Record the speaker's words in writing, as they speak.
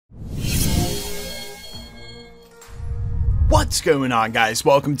What's going on, guys?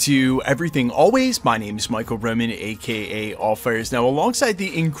 Welcome to Everything Always. My name is Michael Roman, aka Allfires. Now, alongside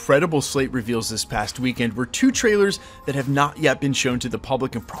the incredible slate reveals this past weekend were two trailers that have not yet been shown to the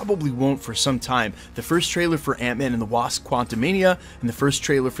public and probably won't for some time. The first trailer for Ant-Man and the Wasp: Quantumania, and the first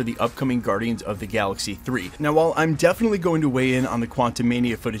trailer for the upcoming Guardians of the Galaxy 3. Now, while I'm definitely going to weigh in on the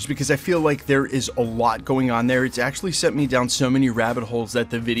Quantumania footage because I feel like there is a lot going on there, it's actually sent me down so many rabbit holes that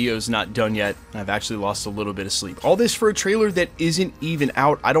the video's not done yet. I've actually lost a little bit of sleep. All this for a trailer that isn't even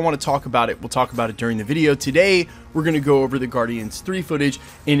out. I don't want to talk about it. We'll talk about it during the video. Today, we're going to go over the Guardians 3 footage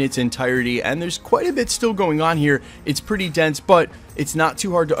in its entirety, and there's quite a bit still going on here. It's pretty dense, but it's not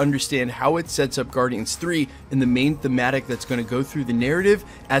too hard to understand how it sets up Guardians 3 and the main thematic that's going to go through the narrative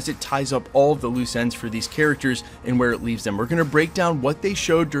as it ties up all of the loose ends for these characters and where it leaves them. We're going to break down what they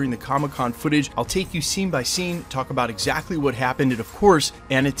showed during the Comic-Con footage. I'll take you scene by scene, talk about exactly what happened, and of course,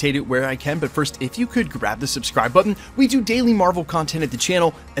 annotate it where I can. But first, if you could grab the subscribe button. We do daily Marvel content at the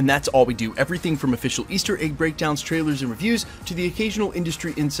channel, and that's all we do. Everything from official Easter egg breakdowns, trailers, and reviews to the occasional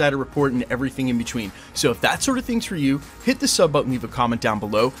industry insider report and everything in between. So if that sort of thing's for you, hit the sub button, leave a comment down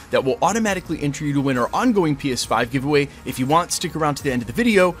below. That will automatically enter you to win our ongoing PS5 giveaway. If you want, stick around to the end of the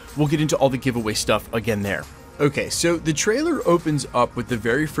video. We'll get into all the giveaway stuff again there. Okay, so the trailer opens up with the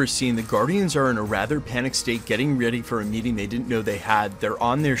very first scene. The Guardians are in a rather panicked state, getting ready for a meeting they didn't know they had. They're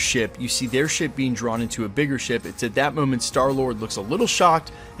on their ship. You see their ship being drawn into a bigger ship. It's at that moment Star-Lord looks a little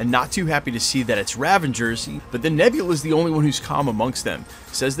shocked and not too happy to see that it's Avengers, but then Nebula is the only one who's calm amongst them.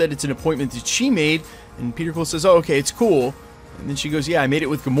 Says that it's an appointment that she made, and Peter Quill says, oh, okay, it's cool. And then she goes, yeah, I made it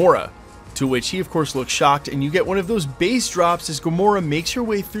with Gamora. To which he, of course, looks shocked, and you get one of those bass drops as Gamora makes her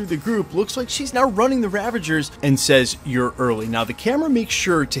way through the group. Looks like she's now running the Ravagers and says, you're early. Now, the camera makes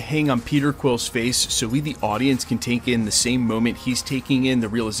sure to hang on Peter Quill's face so we, the audience, can take in the same moment he's taking in the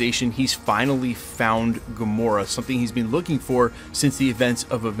realization he's finally found Gamora, something he's been looking for since the events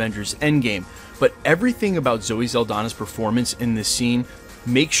of Avengers Endgame. But everything about Zoe Saldana's performance in this scene,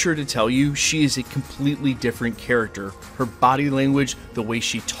 make sure to tell you she is a completely different character. Her body language, the way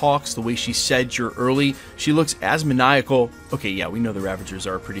she talks, the way she said you're early, she looks as maniacal. Okay, yeah, we know the Ravagers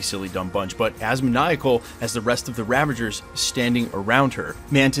are a pretty silly dumb bunch, but as maniacal as the rest of the Ravagers standing around her.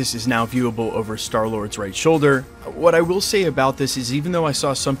 Mantis is now viewable over Star-Lord's right shoulder. What I will say about this is, even though I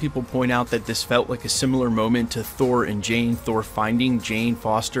saw some people point out that this felt like a similar moment to Thor and Jane, Thor finding Jane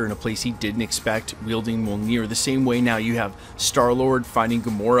Foster in a place he didn't expect, wielding Mjolnir, the same way now you have Star-Lord finding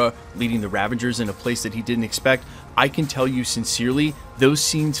Gamora, leading the Ravagers in a place that he didn't expect. I can tell you sincerely, those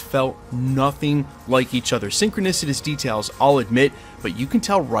scenes felt nothing like each other. Synchronicitous details, I'll admit, but you can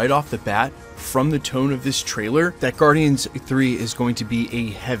tell right off the bat from the tone of this trailer that Guardians 3 is going to be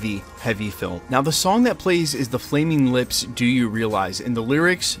a heavy film. Now, the song that plays is the Flaming Lips' Do You Realize? And the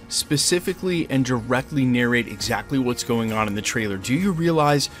lyrics specifically and directly narrate exactly what's going on in the trailer. Do you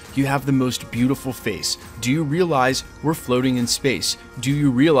realize you have the most beautiful face? Do you realize we're floating in space? Do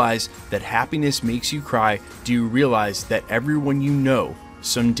you realize that happiness makes you cry? Do you realize that everyone you know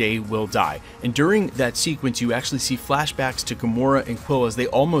someday will die? And during that sequence, you actually see flashbacks to Gamora and Quill as they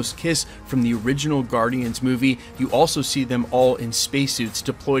almost kiss from the original Guardians movie. You also see them all in spacesuits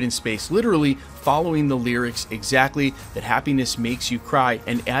deployed in space, literally following the lyrics exactly, that happiness makes you cry.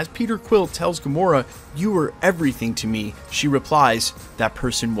 And as Peter Quill tells Gamora, you were everything to me, she replies, that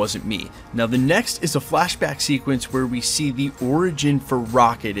person wasn't me. Now, the next is a flashback sequence where we see the origin for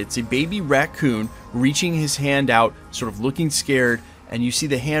Rocket. It's a baby raccoon reaching his hand out, sort of looking scared, and you see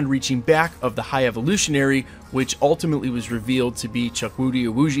the hand reaching back of the High Evolutionary, which ultimately was revealed to be Chukwudi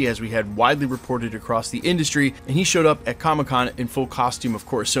Iwuji, as we had widely reported across the industry, and he showed up at Comic-Con in full costume, of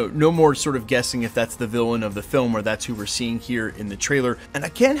course, so no more sort of guessing if that's the villain of the film or that's who we're seeing here in the trailer. And I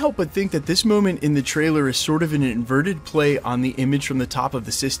can't help but think that this moment in the trailer is sort of an inverted play on the image from the top of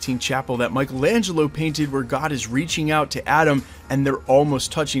the Sistine Chapel that Michelangelo painted, where God is reaching out to Adam and they're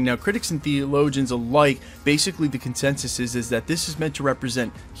almost touching. Now, critics and theologians alike, basically the consensus is that this is meant to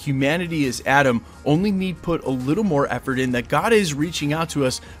represent humanity as Adam, only need put a little more effort in, that God is reaching out to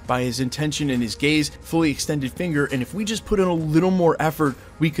us by his intention and his gaze, fully extended finger, and if we just put in a little more effort,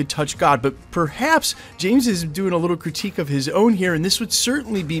 we could touch God. But perhaps James is doing a little critique of his own here, and this would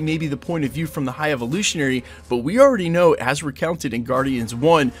certainly be maybe the point of view from the High Evolutionary, but we already know, as recounted in Guardians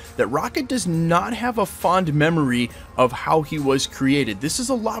 1, that Rocket does not have a fond memory of how he was created. This is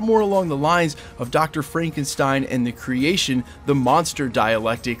a lot more along the lines of Dr. Frankenstein and the creation, the monster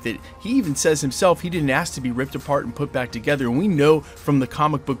dialectic, that he even says himself he didn't ask to be ripped apart and put back together. And we know from the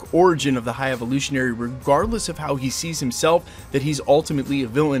comic book origin of the High Evolutionary, regardless of how he sees himself, that he's ultimately a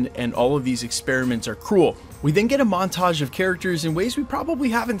villain and all of these experiments are cruel. We then get a montage of characters in ways we probably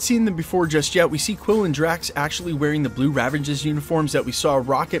haven't seen them before just yet. We see Quill and Drax actually wearing the blue Avengers uniforms that we saw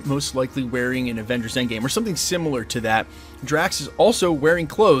Rocket most likely wearing in Avengers Endgame, or something similar to that. Drax is also wearing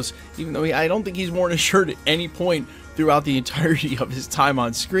clothes, even though I don't think he's worn a shirt at any point throughout the entirety of his time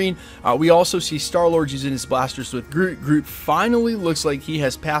on screen. We also see Star-Lord using his blasters with Groot. Groot finally looks like he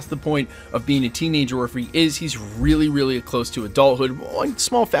has passed the point of being a teenager, or if he is, he's really close to adulthood. One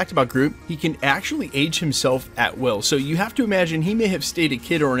small fact about Groot, he can actually age himself at will. So you have to imagine he may have stayed a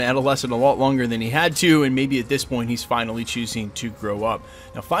kid or an adolescent a lot longer than he had to, and maybe at this point he's finally choosing to grow up.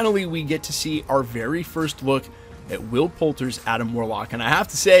 Now finally we get to see our very first look at Will Poulter's Adam Warlock, and I have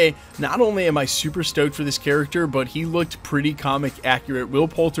to say, not only am I super stoked for this character, but he looked pretty comic accurate. Will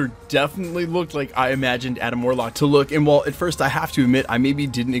Poulter definitely looked like I imagined Adam Warlock to look, and while at first I have to admit I maybe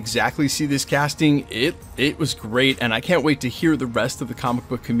didn't exactly see this casting, it was great, and I can't wait to hear the rest of the comic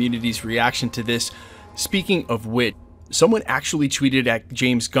book community's reaction to this. Speaking of which, someone actually tweeted at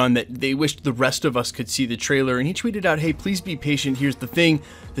James Gunn that they wished the rest of us could see the trailer, and he tweeted out, "Hey, please be patient. Here's the thing.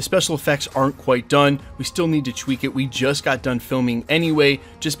 The special effects aren't quite done. We still need to tweak it. We just got done filming anyway.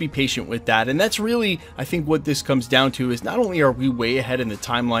 Just be patient with that." And that's really, I think, what this comes down to, is not only are we way ahead in the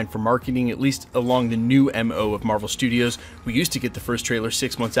timeline for marketing, at least along the new MO of Marvel Studios. We used to get the first trailer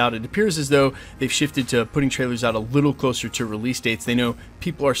 6 months out. It appears as though they've shifted to putting trailers out a little closer to release dates. They know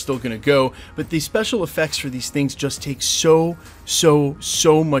people are still going to go, but the special effects for these things just take so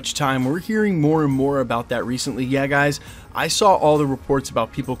much time. We're hearing more and more about that recently. Yeah, guys, I saw all the reports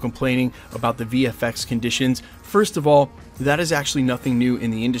about people complaining about the VFX conditions. First of all, that is actually nothing new in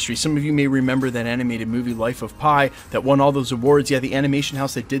the industry. Some of you may remember that animated movie Life of Pi that won all those awards. Yeah, the animation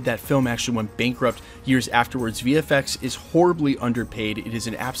house that did that film actually went bankrupt years afterwards. VFX is horribly underpaid. It is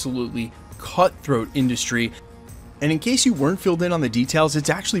an absolutely cutthroat industry. And in case you weren't filled in on the details,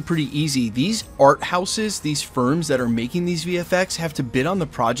 it's actually pretty easy. These art houses, these firms that are making these VFX, have to bid on the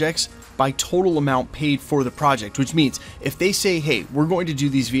projects by total amount paid for the project, which means if they say, hey, we're going to do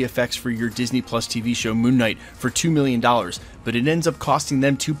these VFX for your Disney Plus TV show Moon Knight for $2 million, but it ends up costing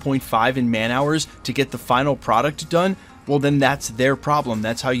them 2.5 in man hours to get the final product done, well, then that's their problem.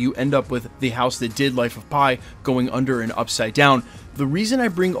 That's how you end up with the house that did Life of Pi going under and upside down. The reason I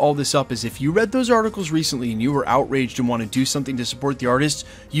bring all this up is if you read those articles recently and you were outraged and want to do something to support the artists,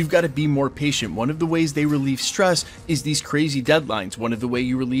 you've got to be more patient. One of the ways they relieve stress is these crazy deadlines. One of the ways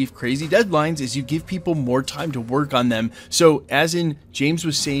you relieve crazy deadlines is you give people more time to work on them. So as in James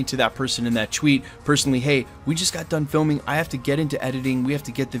was saying to that person in that tweet, personally, hey, we just got done filming. I have to get into editing. We have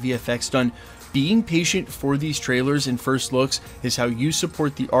to get the VFX done. Being patient for these trailers and first looks is how you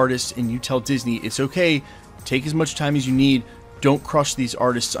support the artists, and you tell Disney it's okay, take as much time as you need. Don't crush these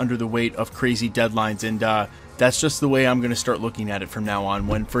artists under the weight of crazy deadlines. And that's just the way I'm going to start looking at it from now on.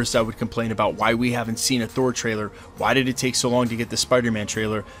 When first I would complain about why we haven't seen a Thor trailer, why did it take so long to get the Spider-Man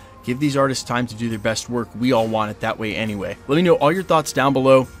trailer? Give these artists time to do their best work. We all want it that way anyway. Let me know all your thoughts down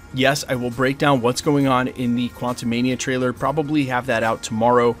below. Yes, I will break down what's going on in the Quantumania trailer. Probably have that out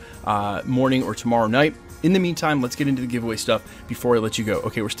tomorrow morning or tomorrow night. In the meantime, let's get into the giveaway stuff before I let you go.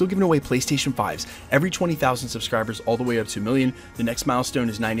 Okay, we're still giving away PlayStation 5s. Every 20,000 subscribers all the way up to 1 million. The next milestone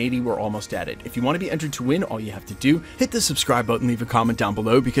is 980. We're almost at it. If you want to be entered to win, all you have to do, hit the subscribe button, leave a comment down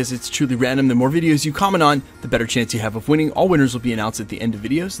below, because it's truly random. The more videos you comment on, the better chance you have of winning. All winners will be announced at the end of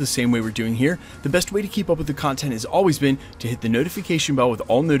videos, the same way we're doing here. The best way to keep up with the content has always been to hit the notification bell with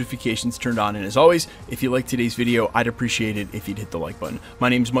all notifications turned on. And as always, if you liked today's video, I'd appreciate it if you'd hit the like button. My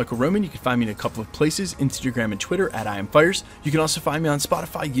name is Michael Roman. You can find me in a couple of places, Instagram and Twitter at IamFires. You can also find me on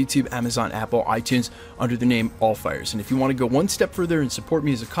Spotify, YouTube, Amazon, Apple, iTunes under the name AllFires. And if you want to go one step further and support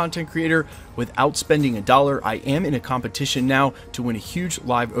me as a content creator without spending $1, I am in a competition now to win a huge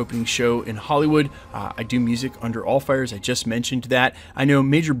live opening show in Hollywood. I do music under AllFires. I just mentioned that. I know,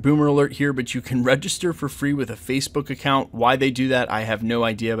 major boomer alert here, but you can register for free with a Facebook account. Why they do that, I have no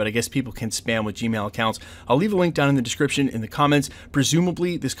idea, but I guess people can spam with Gmail accounts. I'll leave a link down in the description in the comments.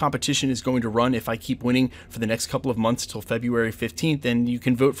 Presumably, this competition is going to run, if I keep winning, for the next couple of months till February 15th, and you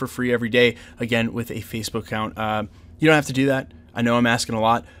can vote for free every day, again, with a Facebook account. You don't have to do that. I know I'm asking a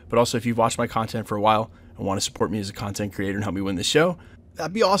lot, but also if you've watched my content for a while and want to support me as a content creator and help me win this show,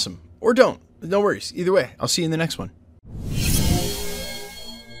 that'd be awesome. Or don't. No worries. Either way, I'll see you in the next one.